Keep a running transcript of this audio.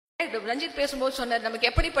ரஞ்சித் பேசும்போது சொன்னார் நமக்கு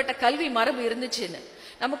எப்படிப்பட்ட கல்வி மரபு இருந்துச்சுன்னு.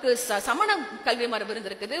 நமக்கு சமண கல்வி மரபு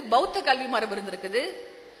இருந்திருக்குது, பௌத்த கல்வி மரபு இருந்திருக்குது,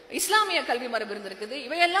 இஸ்லாமிய கல்வி மரபு இருந்திருக்குது.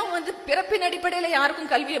 இவையெல்லாம் பிறப்பின் அடிப்படையில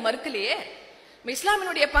யாருக்கும் கல்வியை மறுக்கலையே.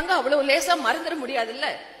 இஸ்லாமினுடைய பங்கு அவ்வளவு லேசா மறந்துட முடியாது இல்ல.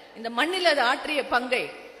 இந்த மண்ணில் அது ஆற்றிய பங்கை,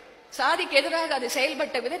 சாதிக்கு எதிராக அது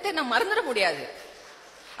செயல்பட்ட விதத்தை நாம் மறந்துட முடியாது.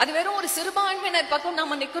 அது வெறும் ஒரு சிறுபான்மையினர் பக்கம்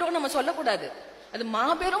நம்ம நிக்கிறோம் நம்ம சொல்லக்கூடாது. அது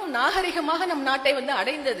மாபெரும் நாகரிகமாக நம் நாட்டை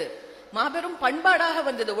அடைந்தது, மாபெரும் பண்பாடாக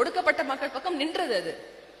வந்தது, ஒடுக்கப்பட்ட மக்கள் பக்கம் நின்றது. அது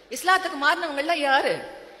இஸ்லாத்துக்கு மாறினவங்க எல்லாம் யாரு?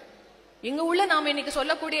 இங்க உள்ள நாம இன்னைக்கு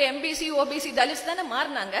சொல்லக்கூடிய எம்பிசி, ஓபிசி, தலித் தானே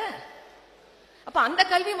மாறினாங்க. அப்ப அந்த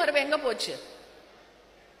கல்வி மரபு எங்க போச்சு?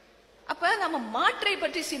 அப்ப நம்ம மாற்றை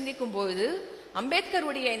பற்றி சிந்திக்கும் போது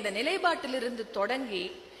அம்பேத்கருடைய இந்த நிலைப்பாட்டிலிருந்து தொடங்கி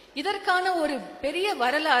இதற்கான ஒரு பெரிய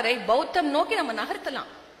வரலாறை பௌத்தம் நோக்கி நம்ம நகர்த்தலாம்.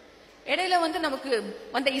 இடையில நமக்கு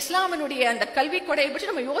வந்த இஸ்லாமினுடைய அந்த கல்வி கொடையை பற்றி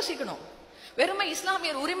நம்ம யோசிக்கணும். வெறுமை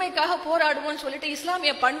இஸ்லாமியர் உரிமைக்காக போராடுவோம்னு சொல்லிட்டு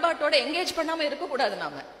இஸ்லாமிய பண்பாட்டோட எங்கேஜ் பண்ணாம இருக்கக்கூடாது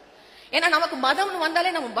நாம. ஏன்னா நமக்கு மதம்னு வந்தாலே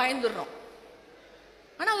நம்ம பயந்துடுறோம்.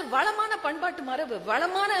 ஆனா ஒரு வளமான பண்பாட்டு மரபு,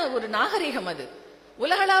 வளமான ஒரு நாகரிகம், அது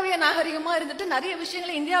உலகளாவிய நாகரிகமா இருந்துட்டு நிறைய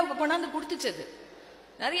விஷயங்களை இந்தியாவுக்கு கொண்டாந்து கொடுத்துச்சு.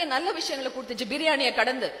 நிறைய நல்ல விஷயங்களை கொடுத்துச்சு. பிரியாணியை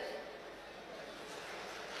கடந்து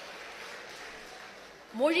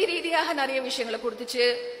மொழி ரீதியாக நிறைய விஷயங்களை கொடுத்துச்சு,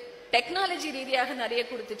 டெக்னாலஜி ரீதியாக நிறைய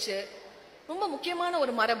கொடுத்துச்சு. ரொம்ப முக்கியமான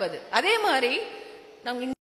ஒரு மரபு அது. அதே மாதிரி நம்ம